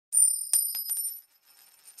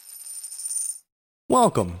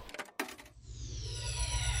Welcome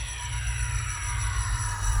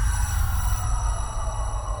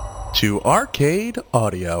to Arcade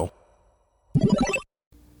Audio.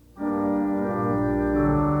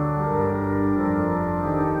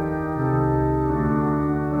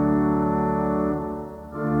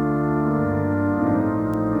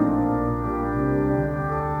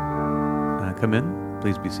 Come in.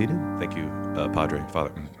 Please be seated. Thank you, Padre.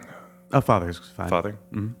 Father. Oh, Father's fine. Father?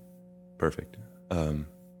 Mhm. Perfect.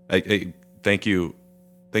 I thank you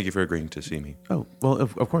for agreeing to see me. Oh, well,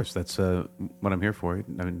 of course. That's what I'm here for.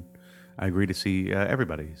 I mean, I agree to see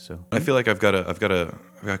everybody. So I feel like I've got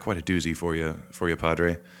quite a doozy for you,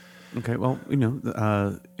 Padre. okay. Well,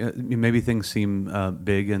 maybe things seem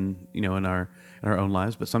big and in our own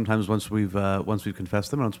lives, but sometimes once we've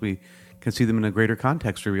confessed them, once we can see them in a greater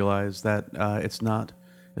context, we realize that it's not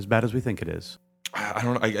as bad as we think it is. I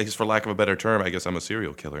don't know. I guess for lack of a better term, I guess I'm a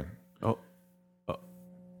serial killer.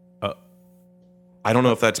 I don't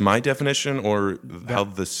know if that's my definition or how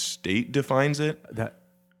the state defines it.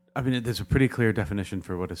 There's a pretty clear definition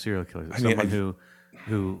for what a serial killer is. Someone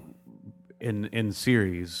who in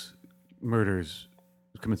series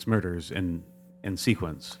commits murders in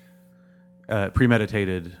sequence,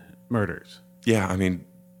 premeditated murders. Yeah, I mean,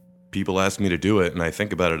 people ask me to do it, and I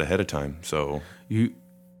think about it ahead of time. So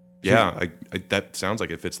I that sounds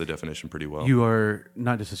like it fits the definition pretty well. You are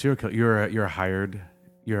not just a serial killer.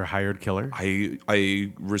 You're a hired killer.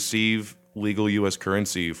 I receive legal U.S.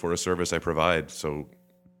 currency for a service I provide, so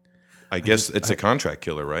I guess it's a contract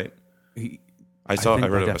killer, right? I saw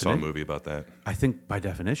a movie about that. I think by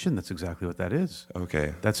definition, that's exactly what that is.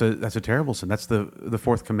 Okay, that's a terrible sin. That's the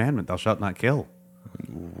fourth commandment: "Thou shalt not kill."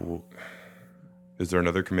 Is there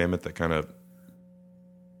another commandment that kind of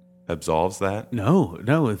absolves that? No.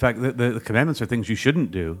 In fact, the commandments are things you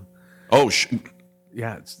shouldn't do. Oh,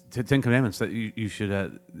 yeah, it's 10 commandments that you should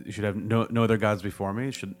have no other gods before me.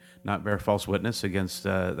 You should not bear false witness against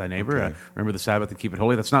thy neighbor. Okay. Remember the Sabbath and keep it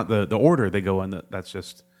holy. That's not the order they go in. That's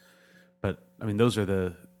just. But I mean, those are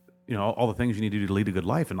the all the things you need to do to lead a good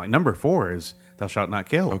life. And like number 4 is thou shalt not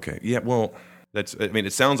kill. Okay. Yeah. Well,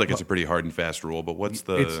 it sounds like it's a pretty hard and fast rule. But what's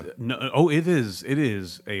the? It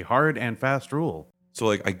is a hard and fast rule. So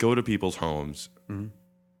like, I go to people's homes and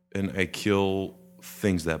I kill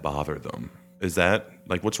things that bother them. Is that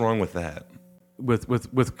like what's wrong with that?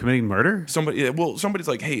 With committing murder? Somebody's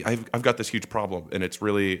like, hey, I've got this huge problem, and it's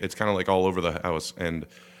kind of like all over the house, and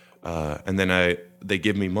then they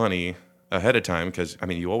give me money ahead of time because I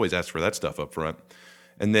mean you always ask for that stuff up front,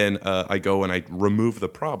 and then I go and I remove the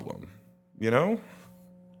problem. It's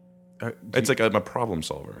like I'm a problem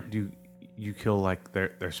solver. Do you kill like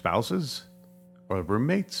their spouses or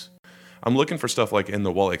roommates? I'm looking for stuff like in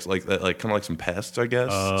the wall, like kind of like some pests, I guess.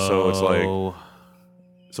 Oh.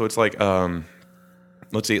 So it's like,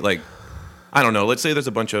 let's see, like, I don't know. Let's say there's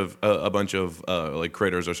a bunch of like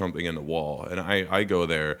critters or something in the wall, and I go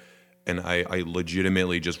there, and I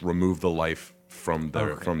legitimately just remove the life from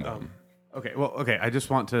them. Okay. Well, okay. I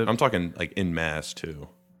just want to. I'm talking like in mass too.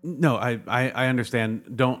 No, I understand.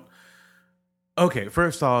 Don't. Okay.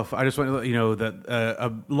 First off, I just want to let you know that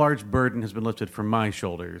a large burden has been lifted from my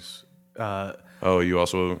shoulders. You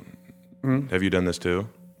also have you done this too?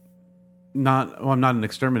 I'm not an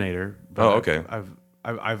exterminator. But okay.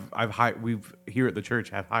 I've hired. We've here at the church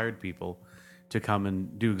have hired people to come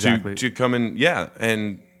and do exactly to come and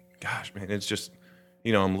and gosh, man, it's just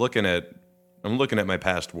I'm looking at my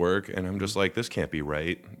past work and I'm just like, this can't be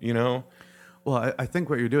right, Well, I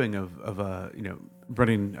think what you're doing of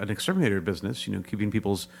running an exterminator business, keeping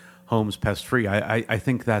people's homes pest free. I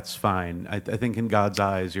think that's fine. I think in God's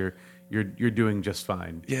eyes, you're doing just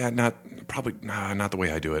fine. Yeah, not the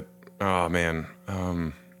way I do it. Oh man.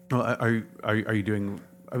 Well, are you doing?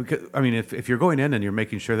 I mean, if you're going in and you're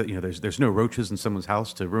making sure that there's no roaches in someone's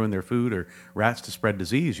house to ruin their food or rats to spread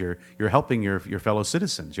disease, you're helping your fellow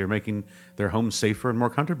citizens. You're making their homes safer and more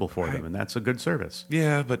comfortable for them, and that's a good service.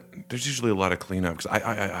 Yeah, but there's usually a lot of cleanup because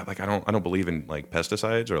I don't believe in like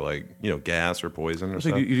pesticides or like gas or poison or so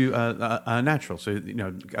stuff. You do natural, so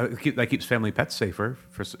that keeps family pets safer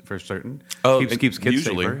for certain. Keeps kids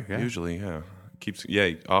safer. Yeah. Usually, yeah.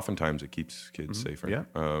 Oftentimes it keeps kids safer. Yeah.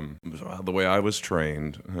 The way I was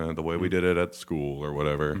trained, the way we did it at school or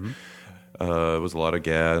whatever, it was a lot of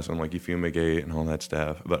gas and like you fumigate and all that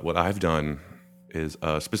stuff. But what I've done is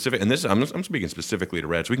specific, and this I'm speaking specifically to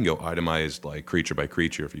rats. We can go itemized like creature by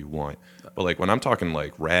creature if you want, but like when I'm talking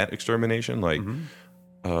like rat extermination, like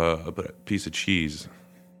put a piece of cheese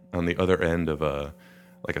on the other end of a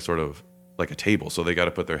sort of like a table, so they got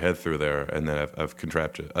to put their head through there, and then I've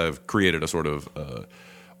created a sort of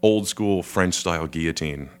old school French style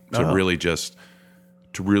guillotine to really just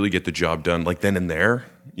to really get the job done, like then and there,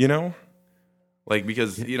 like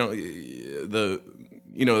because you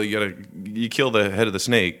kill the head of the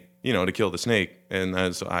snake, to kill the snake,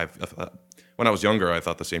 and so when I was younger, I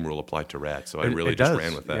thought the same rule applied to rats, so I really just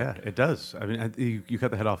ran with that. Yeah, it does. I mean, you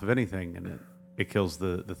cut the head off of anything, and it kills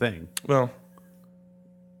the thing. Well,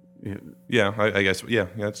 yeah, I guess, yeah,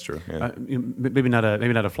 that's true. Yeah. Maybe not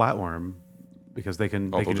a flatworm, because they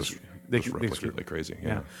can just replicate like crazy.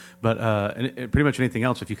 Yeah, but and pretty much anything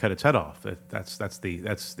else, if you cut its head off, that's the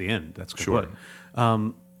end. That's kaput.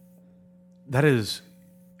 Sure. That is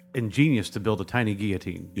ingenious to build a tiny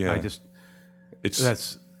guillotine. Yeah, I guess, it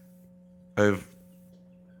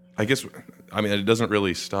doesn't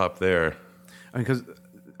really stop there. Because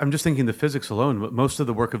I'm just thinking the physics alone. Most of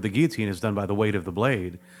the work of the guillotine is done by the weight of the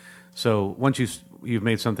blade. So once you've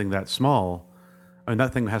made something that small,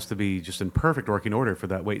 that thing has to be just in perfect working order for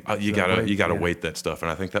that weight. You gotta weight that stuff,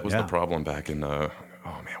 and I think that was the problem back in what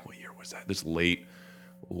year was that? This late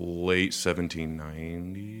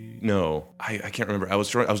 1790. No, I can't remember. I was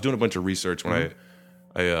doing a bunch of research when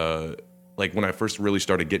when I first really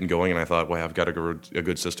started getting going, and I thought, well, I've got a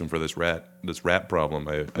good system for this rat problem.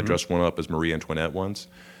 I dressed one up as Marie Antoinette once,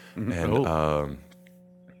 and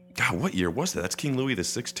God, what year was that? That's King Louis the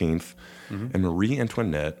 16th, and Marie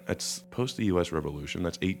Antoinette. That's post the U.S. Revolution.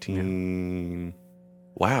 That's 18. Yeah.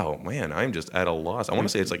 Wow, man, I'm just at a loss. I want to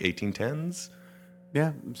say it's like 1810s.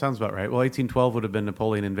 Yeah, sounds about right. Well, 1812 would have been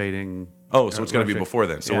Napoleon invading. Oh, so it's got to be before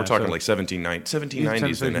then. So we're talking like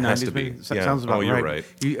 1790s, then it has to be. Sounds about right.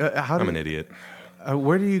 You're right. I'm an idiot.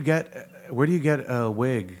 Where do you get a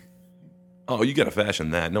wig? Oh, you got to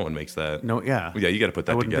fashion that. No one makes that. No, yeah. Yeah, you got to put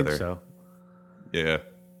that together. Think so. Yeah.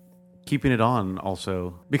 Keeping it on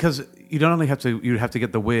also, because you don't only have to. You'd have to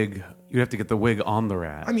get the wig. You'd have to get the wig on the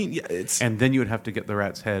rat. And then you would have to get the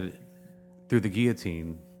rat's head through the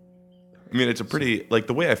guillotine. It's a pretty, like,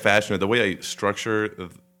 the way I fashion it, the way I structure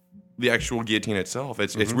the actual guillotine itself,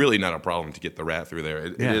 it's really not a problem to get the rat through there.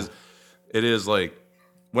 It is like,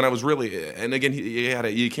 when I was really, and again,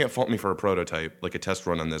 you can't fault me for a prototype, like a test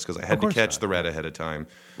run on this, because I had to catch the rat ahead of time.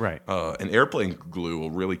 Right. And airplane glue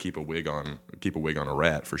will really keep a wig on a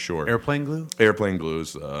rat for sure. Airplane glue? Airplane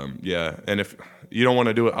glues, yeah. And if you don't want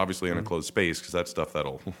to do it, obviously, in a closed space, because that stuff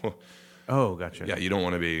that'll... Oh, gotcha. Yeah, you don't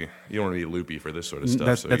want to be loopy for this sort of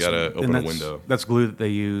stuff. So you got to open a window. That's glue that they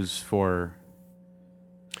use for.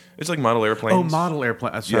 It's like model airplanes. Oh, model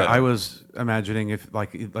airplane. Sorry, I was imagining if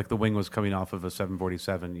like the wing was coming off of a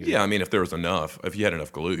 747. Yeah, if there was enough, if you had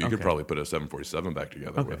enough glue, you could probably put a 747 back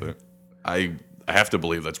together with it. I have to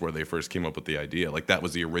believe that's where they first came up with the idea. Like, that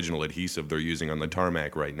was the original adhesive they're using on the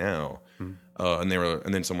tarmac right now. And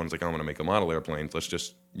then someone's like, I want to make a model airplane. Let's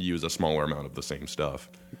just use a smaller amount of the same stuff.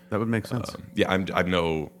 That would make sense. I'm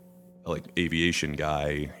no like aviation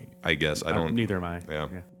guy. I guess I don't. Neither am I. Yeah.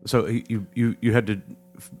 So you had to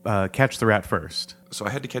catch the rat first. So I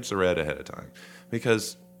had to catch the rat ahead of time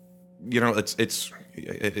because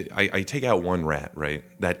I take out one rat, right?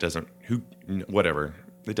 That doesn't whatever.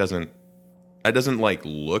 It doesn't like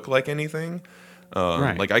look like anything.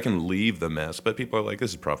 Right. Like, I can leave the mess, but people are like,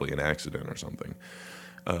 this is probably an accident or something.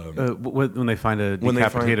 When they find a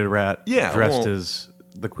decapitated rat dressed as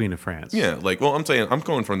the Queen of France. Yeah, like, well, I'm saying, I'm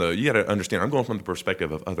going from you got to understand, I'm going from the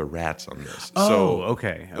perspective of other rats on this. Oh, so,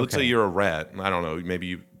 okay. Let's say you're a rat. I don't know, maybe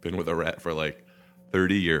you've been with a rat for like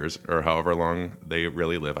 30 years or however long they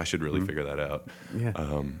really live. I should really figure that out. Yeah.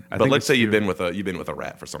 But let's say you've been with a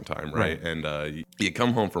rat for some time, right? And you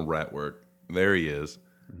come home from rat work. There he is.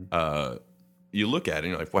 You look at it and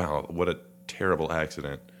you're like, wow, what a terrible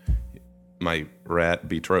accident. My rat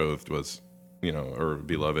betrothed was, or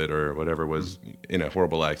beloved or whatever was in a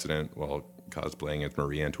horrible accident while cosplaying as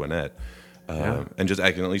Marie Antoinette. And just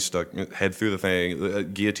accidentally stuck head through the thing. The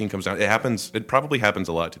guillotine comes down. It happens. It probably happens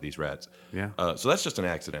a lot to these rats. Yeah. So that's just an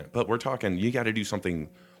accident. But we're talking, you got to do something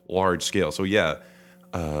large scale. So yeah,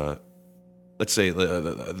 let's say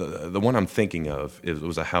the one I'm thinking of, it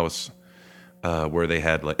was a house where they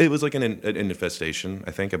had it was like an infestation.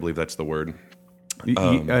 I believe that's the word.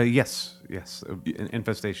 Yes, an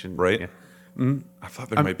infestation. Right. Yeah. I thought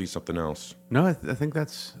there might be something else. No, I think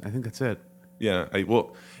that's it. Yeah.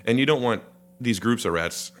 And you don't want these groups of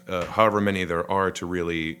rats, however many there are, to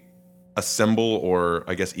really assemble or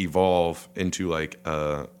I guess evolve into like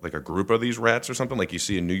a group of these rats or something like you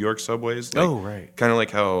see in New York subways. Like, oh, right. Kind of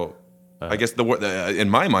like how. I guess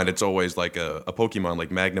in my mind, it's always like a Pokemon, like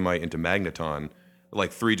Magnemite into Magneton.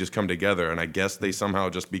 Like, three just come together, and I guess they somehow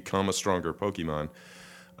just become a stronger Pokemon.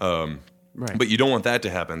 Right. But you don't want that to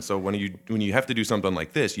happen. So when you have to do something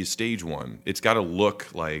like this, you stage one. It's got to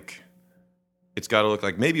look like it's got to look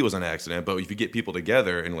like maybe it was an accident, but if you get people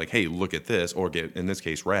together and like, hey, look at this, or get, in this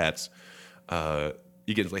case, rats,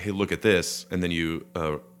 you get like, hey, look at this, and then you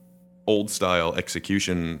old style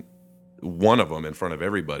execution one of them in front of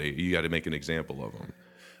everybody. You got to make an example of them.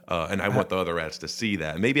 And I want the other rats to see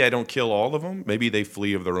that. Maybe I don't kill all of them. Maybe they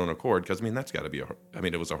flee of their own accord. Because, I mean, that's got to be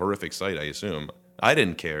it was a horrific sight, I assume. I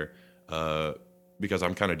didn't care because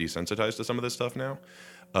I'm kind of desensitized to some of this stuff now.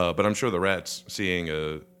 But I'm sure the rats seeing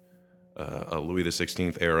a Louis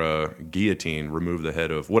XVI era guillotine remove the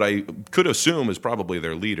head of what I could assume is probably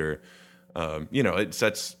their leader. It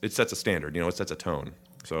sets a standard. It sets a tone.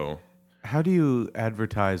 So... How do you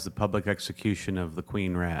advertise the public execution of the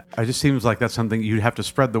queen rat? It just seems like that's something you'd have to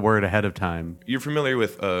spread the word ahead of time. You're familiar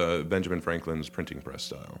with Benjamin Franklin's printing press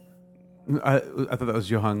style? I thought that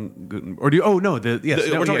was Johann Gutenberg. Or do you? Oh no,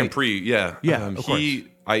 we're talking pre. Yeah, of course.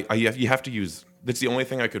 You have to use. That's the only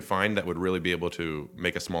thing I could find that would really be able to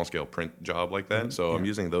make a small scale print job like that. So I'm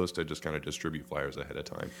using those to just kind of distribute flyers ahead of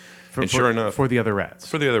time. Sure enough, for the other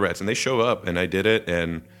rats, and they show up, and I did it,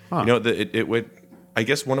 and it would. I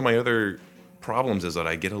guess one of my other problems is that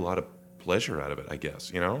I get a lot of pleasure out of it. I guess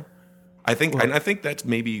I think that's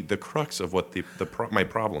maybe the crux of what my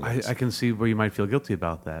problem is. I can see where you might feel guilty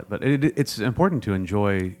about that, but it's important to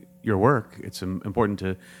enjoy your work. It's important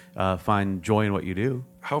to find joy in what you do.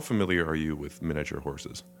 How familiar are you with miniature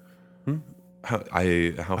horses?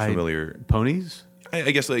 How familiar? Ponies?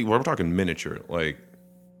 I guess we're talking miniature, like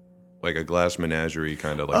a glass menagerie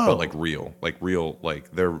kind of but like real, like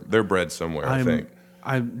they're bred somewhere. I think.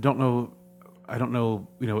 I don't know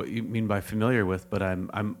what you mean by familiar with, but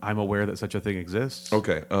I'm aware that such a thing exists.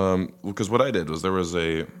 Okay. Because what I did was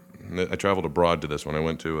I traveled abroad to this one. I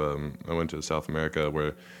went to South America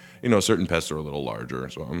where, certain pests are a little larger.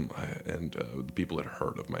 So people had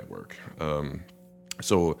heard of my work. And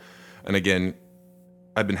again,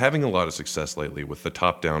 I've been having a lot of success lately with the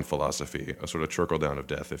top-down philosophy, a sort of trickle-down of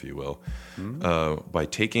death, if you will, by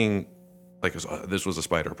taking, this was a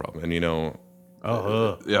spider problem, and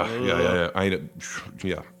so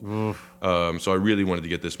I really wanted to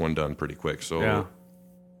get this one done pretty quick. So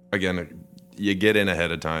again, you get in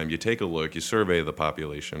ahead of time, you take a look, you survey the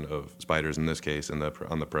population of spiders in this case, on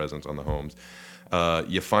the presence on the homes.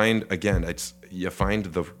 You find the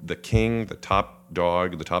king, the top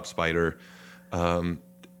dog, the top spider, and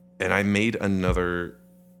I made another.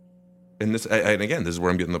 And this is where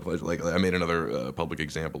I'm getting the pleasure. Like I made another public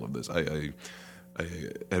example of this. I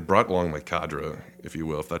had brought along my cadre, if you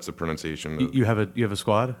will, if that's the pronunciation. You have a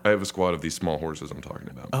squad? I have a squad of these small horses I'm talking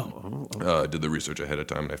about. Okay. Did the research ahead of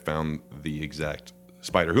time, and I found the exact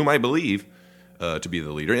spider, whom I believe to be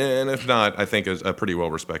the leader. And if not, I think is a pretty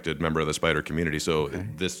well-respected member of the spider community. So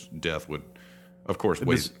this death would, of course,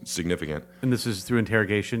 weigh significant. And this is through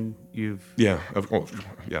interrogation? Yeah.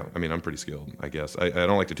 I mean, I'm pretty skilled, I guess. I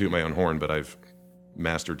don't like to toot my own horn, but I've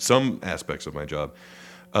mastered some aspects of my job.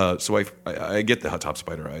 So I get the top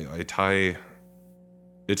spider. I tie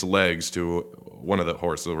its legs to one of the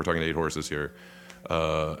horses. So we're talking 8 horses here,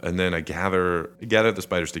 and then I gather the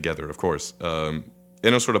spiders together. Of course,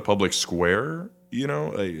 in a sort of public square.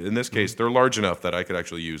 In this case, they're large enough that I could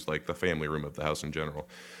actually use like the family room of the house in general.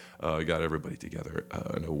 I got everybody together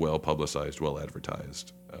in a well publicized, well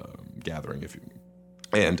advertised gathering.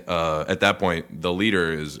 And at that point, the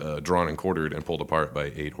leader is drawn and quartered and pulled apart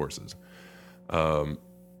by 8 horses.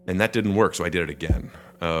 And that didn't work, so I did it again.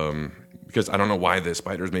 Because I don't know why the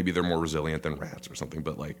spiders, maybe they're more resilient than rats or something,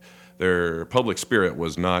 but like their public spirit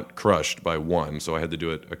was not crushed by one, so I had to do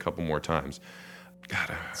it a couple more times. God,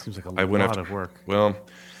 it seems like a lot of work. Well,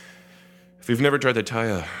 if you've never tried to tie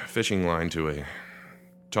a fishing line to a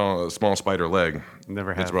small spider leg,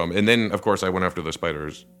 never have. It's a problem. And then, of course, I went after the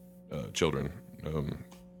spider's children,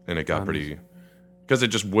 and it got pretty. Because it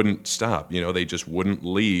just wouldn't stop, they just wouldn't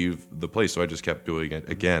leave the place. So I just kept doing it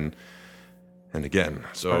again and again.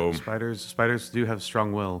 So spiders do have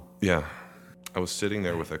strong will. Yeah, I was sitting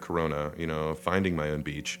there with a Corona, finding my own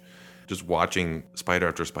beach, just watching spider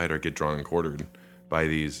after spider get drawn and quartered by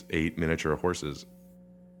these 8 miniature horses.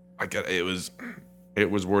 It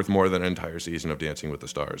was worth more than an entire season of Dancing with the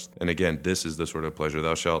Stars. And again, this is the sort of pleasure,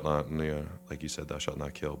 thou shalt not, like you said, thou shalt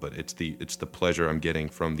not kill, but it's the pleasure I'm getting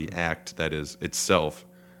from the act that is itself,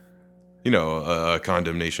 a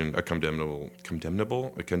condemnation, a condemnable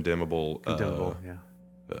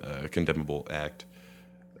act.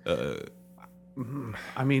 I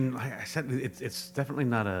mean, I said it's definitely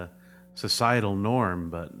not a societal norm,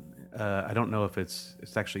 but I don't know if it's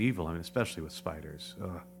actually evil. I mean, especially with spiders.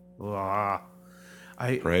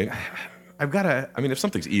 Right. I've got a I mean, if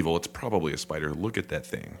something's evil, it's probably a spider. Look at that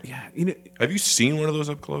thing. yeah. Have you seen one of those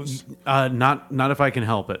up close? Not if I can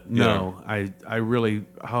help it. No, I really.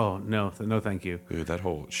 Oh no, no, thank you. Dude, that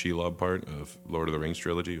whole Shelob part of Lord of the Rings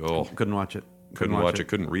trilogy. Oh, Couldn't watch it. couldn't watch it.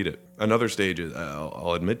 Couldn't read it. Another stage is,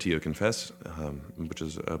 I'll admit to you, confess, which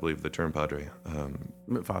is, I believe, the term padre.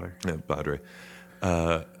 Father. Padre.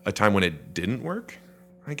 A time when it didn't work,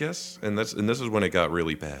 I guess, and this is when it got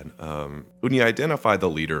really bad. When you identify the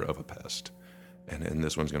leader of a pest, and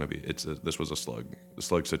this one's going to be this was a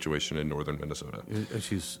slug situation in northern Minnesota.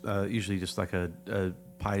 She's usually just like a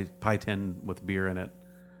pie tin with beer in it.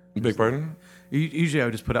 Big pardon? Usually, I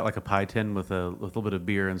would just put out like a pie tin with a little bit of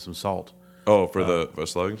beer and some salt. Oh, for the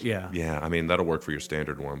slugs? Yeah. Yeah, I mean, that'll work for your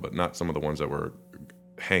standard one, but not some of the ones that were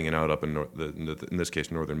hanging out up in in this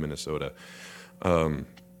case, northern Minnesota.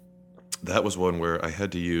 That was one where I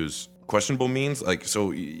had to use questionable means. Like, so,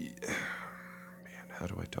 man, how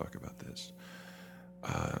do I talk about this?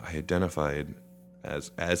 I identified,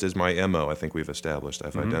 as is my MO, I think we've established, I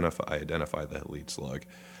identify that lead slug.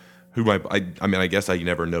 Who I mean, I guess I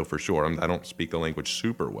never know for sure. I don't speak the language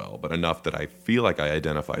super well, but enough that I feel like I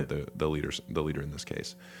identified the leader in this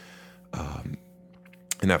case. And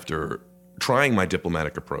after trying my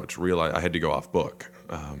diplomatic approach, realized I had to go off book.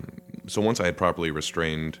 So once I had properly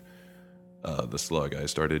restrained the slug, I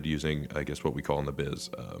started using, I guess, what we call in the biz,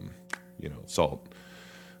 salt.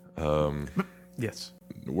 Yes.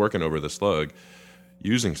 Working over the slug,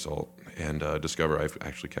 using salt, and discover I've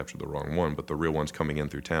actually captured the wrong one, but the real one's coming in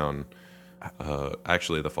through town.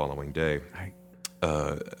 Actually, the following day,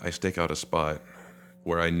 I stake out a spot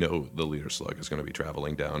where I know the leader slug is going to be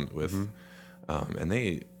traveling down with, and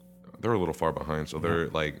they're a little far behind, so they're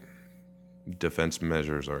like defense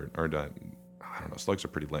measures are not. I don't know. Slugs are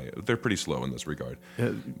they're pretty slow in this regard,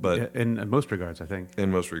 but in most regards, I think.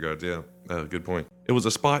 In most regards, yeah. Good point. It was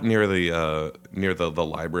a spot near the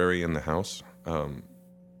library in the house.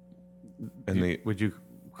 Would you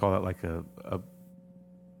call that like a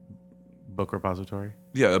book repository?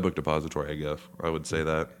 Yeah, a book depository, I guess. I would say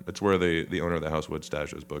that. It's where the owner of the house would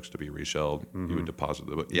stash his books to be reshelled. He would deposit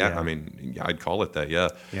the book. Yeah, I mean, I'd call it that, yeah.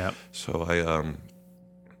 Yeah. So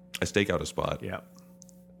I stake out a spot. Yeah.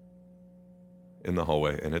 In the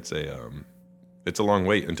hallway, and it's a long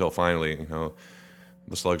wait until finally,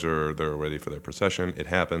 the slugs they're ready for their procession. It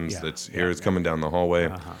happens. Yeah. It's coming down the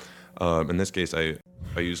hallway. In this case, I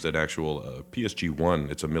used an actual PSG-1.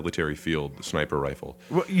 It's a military field sniper rifle.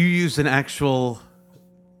 Well, you used an actual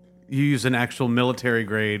military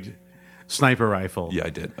grade sniper rifle. Yeah, I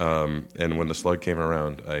did. And when the slug came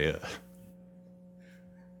around,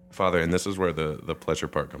 Father, and this is where the pleasure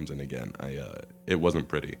part comes in again. It wasn't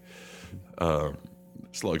pretty.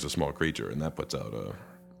 Slug's a small creature, and that puts out a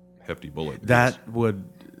hefty bullet. That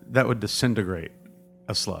would disintegrate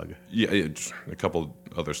a slug. Yeah, a couple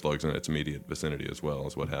other slugs in its immediate vicinity as well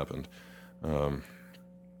is what happened. That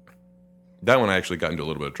one I actually got into a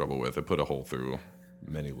little bit of trouble with. It put a hole through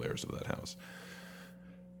many layers of that house.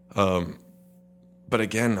 But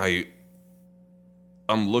again,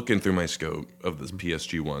 I'm looking through my scope of this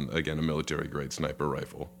PSG-1, again, a military-grade sniper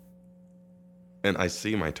rifle. And I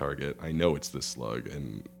see my target. I know it's this slug,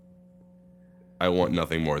 and I want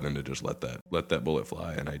nothing more than to just let that bullet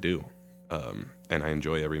fly, and I do. And I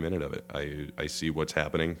enjoy every minute of it. I see what's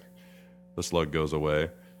happening. The slug goes away,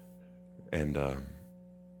 and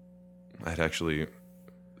I'd actually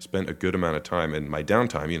spent a good amount of time in my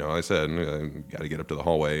downtime. I said, I got to get up to the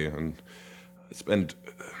hallway, and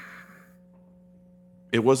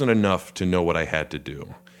it wasn't enough to know what I had to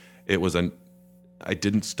do. I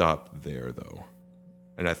didn't stop there, though.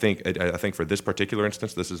 And I think for this particular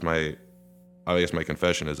instance, this is my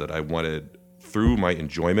confession is that I wanted, through my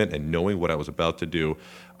enjoyment and knowing what I was about to do,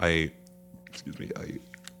 I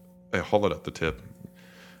hollowed up the tip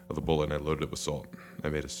of the bullet and I loaded it with salt. I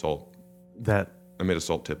made a salt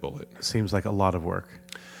tip bullet. Seems like a lot of work.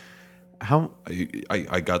 I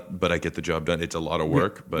get the job done. It's a lot of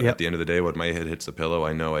work, but at the end of the day, when my head hits the pillow,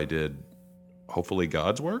 I know I did hopefully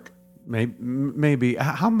God's work. Maybe.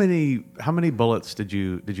 How many bullets did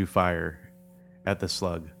you fire at the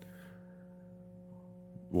slug?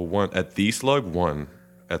 Well, one at the slug, one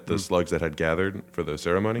at the slugs that had gathered for the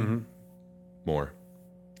ceremony. More.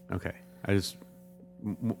 Okay. I just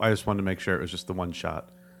wanted to make sure it was just the one shot.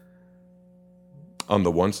 On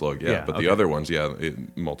the one slug, yeah. But the other ones,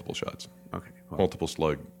 multiple shots. Okay. Well.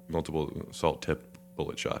 Multiple salt tipped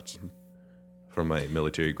bullet shots from my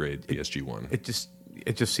military grade PSG-1.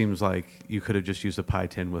 It just seems like you could have just used a pie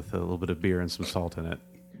tin with a little bit of beer and some salt in it,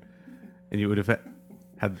 and you would have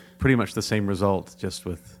had pretty much the same result, just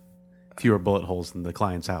with fewer bullet holes in the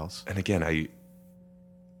client's house. And again,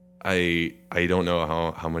 I don't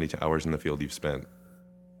know how many hours in the field you've spent.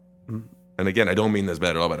 And again, I don't mean this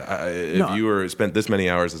bad at all, but if you were spent this many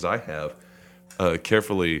hours as I have,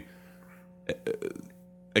 carefully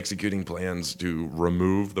executing plans to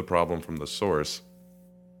remove the problem from the source,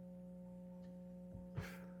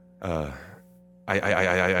 I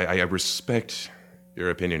respect your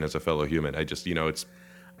opinion as a fellow human. I just,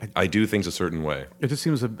 I do things a certain way. It just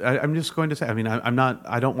seems. I'm just going to say. I mean, I'm not.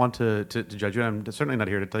 I don't want to judge you. I'm certainly not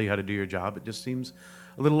here to tell you how to do your job. It just seems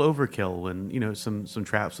a little overkill. And some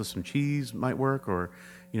traps with some cheese might work, or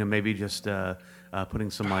maybe just putting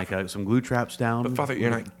some glue traps down. But Father,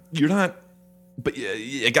 you're not. But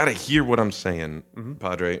you got to hear what I'm saying,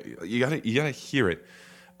 Padre. You got to hear it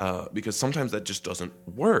because sometimes that just doesn't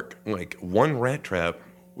work. Like one rat trap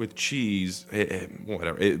with cheese,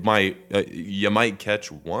 whatever. It might you might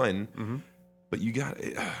catch one, but you got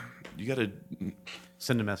to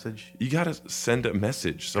send a message. You got to send a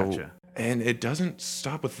message. So, Gotcha. And it doesn't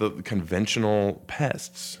stop with the conventional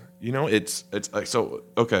pests. It's like so.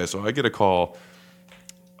 Okay, so I get a call.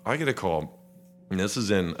 And this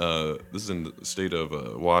is in the state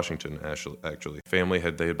of Washington. Actually, family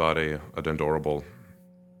they had bought an adorable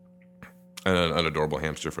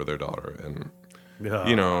hamster for their daughter, and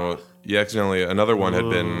you accidentally another one had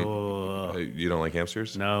been. You don't like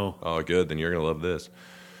hamsters? No. Oh, good. Then you're gonna love this.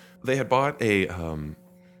 They had bought their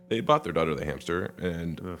daughter the hamster,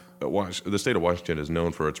 and the state of Washington is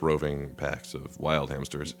known for its roving packs of wild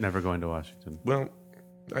hamsters. Never going to Washington. Well,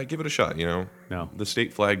 I give it a shot. No. The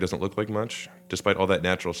state flag doesn't look like much, despite all that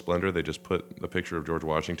natural splendor. They just put the picture of George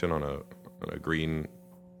Washington on a green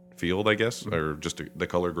field, I guess, or just the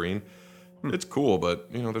color green. It's cool,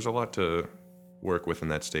 but there's a lot to work with in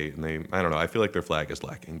that state, and I don't know. I feel like their flag is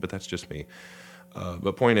lacking, but that's just me.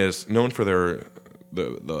 But point is, known for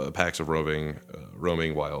the packs of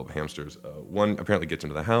roaming wild hamsters. One apparently gets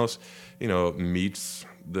into the house, meets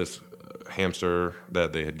this hamster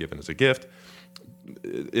that they had given as a gift.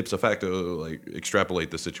 Ipso facto, like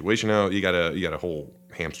extrapolate the situation out, you got a whole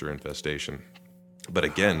hamster infestation. But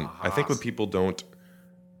again, I think what people don't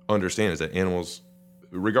understand is that animals,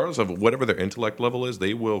 regardless of whatever their intellect level is,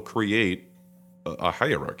 they will create a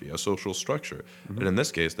hierarchy, a social structure. And in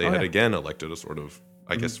this case, they had again elected a sort of,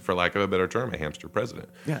 I guess, for lack of a better term, a hamster president.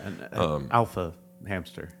 Yeah, an alpha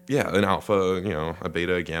hamster. Yeah, an alpha, a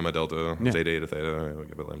beta, a gamma, delta, zeta, eta, theta,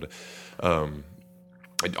 lambda.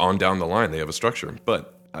 On down the line, they have a structure.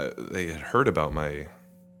 But they had heard about my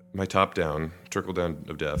top-down, trickle-down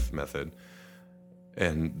of death method.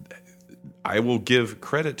 And I will give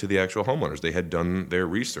credit to the actual homeowners. They had done their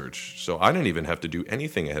research. So I didn't even have to do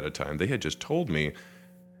anything ahead of time. They had just told me,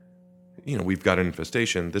 we've got an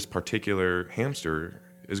infestation. This particular hamster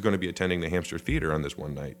is going to be attending the hamster theater on this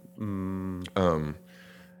one night.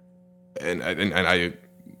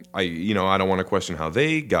 I don't want to question how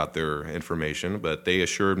they got their information, but they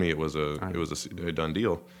assured me it was a done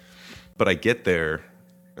deal. But I get there,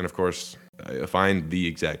 and of course, I find the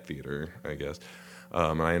exact theater, I guess.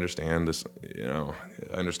 And I understand this, I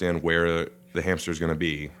understand where the hamster is going to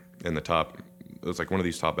be in the top. It was like one of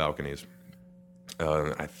these top balconies.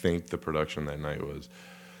 I think the production that night was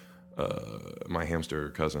my hamster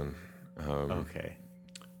cousin. Okay.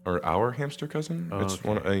 Or our hamster cousin. Oh, it's okay.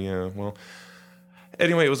 one. Well.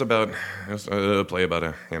 Anyway, it was a play about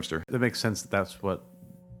a hamster. That makes sense. That's what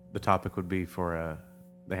the topic would be for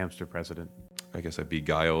the hamster president. I guess I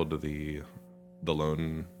beguiled the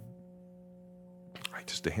lone.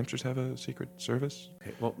 Do hamsters have a secret service?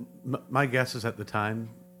 Okay. Well, my guess is at the time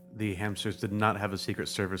the hamsters did not have a secret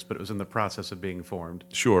service, but it was in the process of being formed.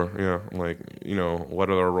 Sure, yeah. Like, what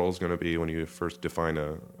are our roles going to be when you first define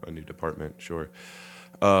a new department? Sure.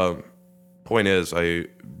 Point is, I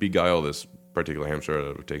beguile this particular hamster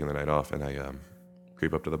out of taking the night off, and I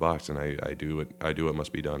creep up to the box, and I do what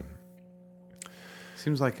must be done.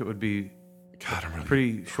 Seems like it would be a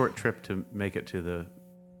pretty short trip to make it to the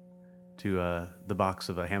box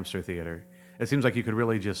of a hamster theater. It seems like you could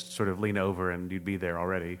really just sort of lean over and you'd be there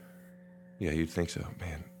already. Yeah, you'd think so,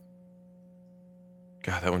 man.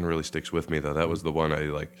 God, that one really sticks with me, though. That was the one I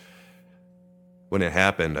like. When it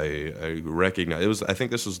happened, I recognized it was. I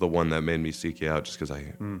think this was the one that made me seek you out, just because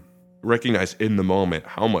I recognized in the moment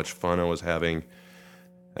how much fun I was having.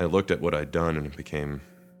 I looked at what I'd done, and it became.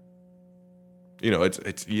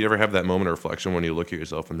 It's. You ever have that moment of reflection when you look at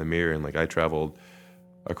yourself in the mirror, and like I traveled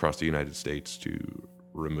across the United States to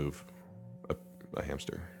remove a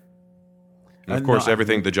hamster. And of course,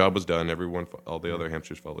 the job was done. Everyone, all the other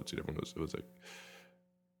hamsters followed suit. Everyone it was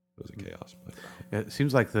a chaos. But. It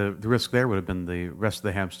seems like the risk there would have been the rest of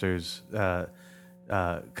the hamsters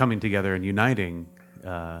coming together and uniting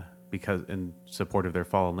because in support of their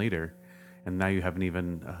fallen leader, and now you have an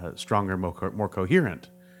even stronger, more coherent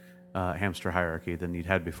hamster hierarchy than you'd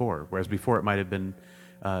had before. Whereas before it might have been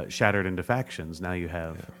shattered into factions. Now you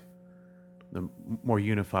have the more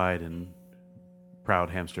unified and proud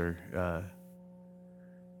hamster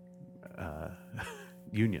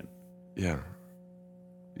union. Yeah.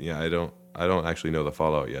 I don't actually know the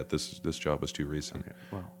fallout yet. This job was too recent. Okay,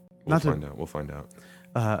 well, We'll find out.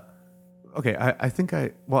 Okay, I think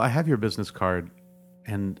I have your business card,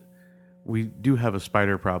 and we do have a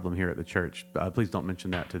spider problem here at the church. Please don't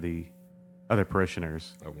mention that to the other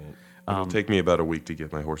parishioners. I won't. It'll take me about a week to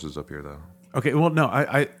get my horses up here, though. Okay, well,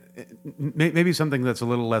 no, maybe something that's a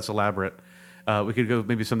little less elaborate. We could go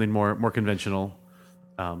maybe something more conventional.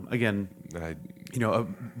 Again,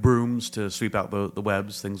 brooms to sweep out the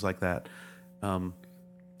webs, things like that.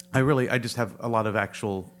 I just have a lot of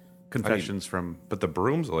actual confessions from. But the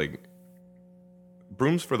brooms,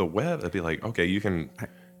 brooms for the web, that'd be like, okay, you can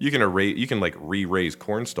re-raise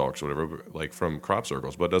corn stalks or whatever, like from crop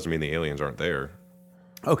circles, but it doesn't mean the aliens aren't there.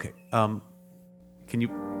 Okay. Can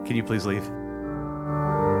you please leave?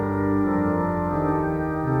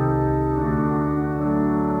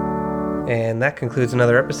 And that concludes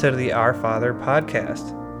another episode of the Our Father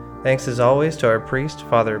podcast. Thanks as always to our priest,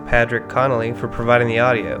 Father Patrick Connolly, for providing the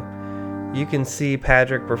audio. You can see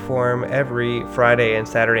Patrick perform every Friday and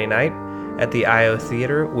Saturday night at the IO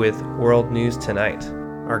Theater with World News Tonight.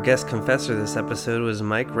 Our guest confessor this episode was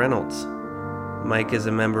Mike Reynolds. Mike is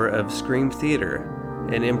a member of Scream Theater,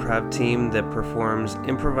 an improv team that performs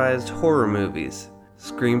improvised horror movies.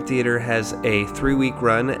 Scream Theater has a 3-week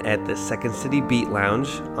run at the Second City Beat Lounge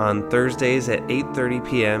on Thursdays at 8:30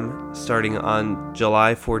 p.m. starting on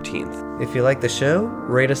July 14th. If you like the show,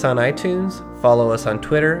 rate us on iTunes, follow us on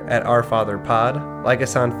Twitter at OurFatherPod, like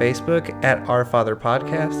us on Facebook at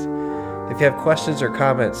OurFatherPodcast. If you have questions or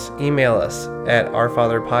comments, email us at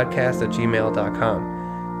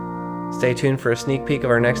ourfatherpodcast@gmail.com. Stay tuned for a sneak peek of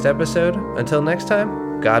our next episode. Until next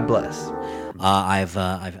time, God bless. I've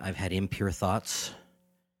had impure thoughts.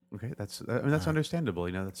 Okay, that's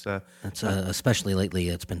understandable. That's Especially lately.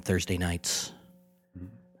 It's been Thursday nights.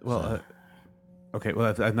 Well, okay,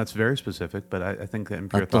 well, and that's very specific, but I think that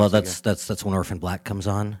impure Well, thoughts. that's when Orphan Black comes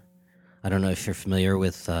on. I don't know if you're familiar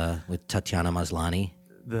with Tatiana Maslany.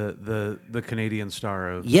 The Canadian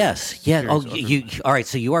star of Yes, yeah. Oh, series. you all right?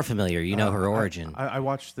 So you are familiar. You know her origin. I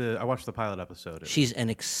watched the pilot episode. She's an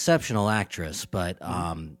exceptional actress, but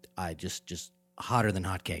I just hotter than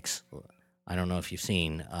hotcakes. I don't know if you've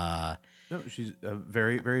seen. No, she's a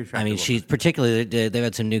very, very attractive. I mean, woman. she's particularly. They've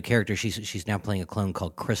had some new characters. She's now playing a clone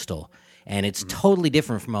called Crystal, and it's totally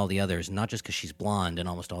different from all the others. Not just because she's blonde and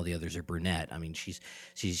almost all the others are brunette. I mean, she's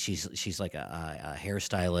like a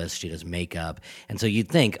hairstylist. She does makeup, and so you'd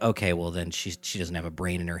think, okay, well then she doesn't have a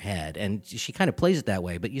brain in her head, and she kind of plays it that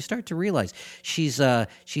way. But you start to realize she's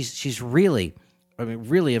really,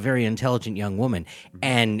 really a very intelligent young woman,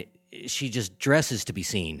 and she just dresses to be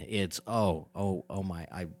seen. It's oh my!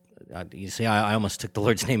 You see, I almost took the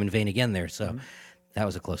Lord's name in vain again there. So that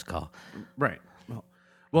was a close call. Right.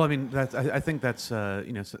 Well, I mean, I think that's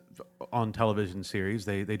on television series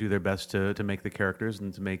they do their best to make the characters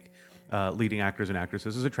and to make leading actors and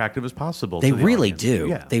actresses as attractive as possible. They to the really audience. do.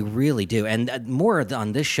 Yeah. They really do, and more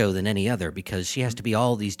on this show than any other because she has to be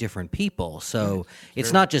all these different people. So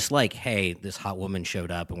it's not just like, hey, this hot woman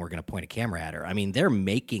showed up and we're going to point a camera at her. I mean, they're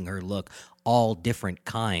making her look all different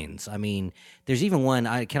kinds. I mean, there's even one.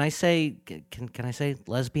 Can I say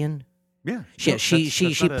lesbian? Yeah.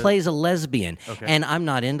 She plays a lesbian, and I'm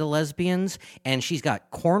not into lesbians. And she's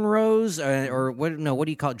got cornrows, or what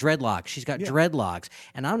do you call it? Dreadlocks. She's got dreadlocks,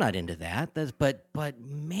 and I'm not into that. But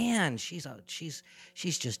man, she's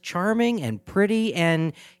just charming and pretty.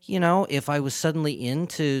 And if I was suddenly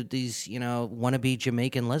into these wannabe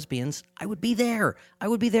Jamaican lesbians, I would be there. I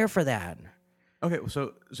would be there for that. Okay,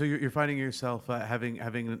 so you're finding yourself having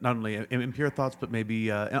not only impure thoughts, but maybe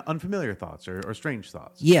unfamiliar thoughts or strange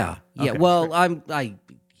thoughts. Yeah. Okay, Well, great.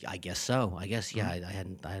 I guess so. I guess I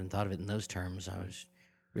hadn't thought of it in those terms. I was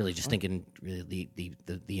really just thinking really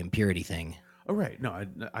the impurity thing. Oh, right. No,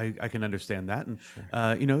 I can understand that, and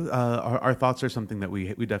our thoughts are something that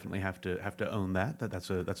we definitely have to own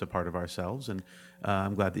that's a part of ourselves, and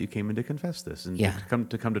I'm glad that you came in to confess this and to come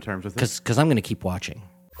to terms with it. Because I'm going to keep watching.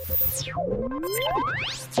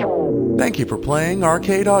 Thank you for playing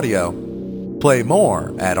Arcade Audio. Play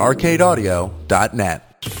more at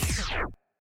arcadeaudio.net.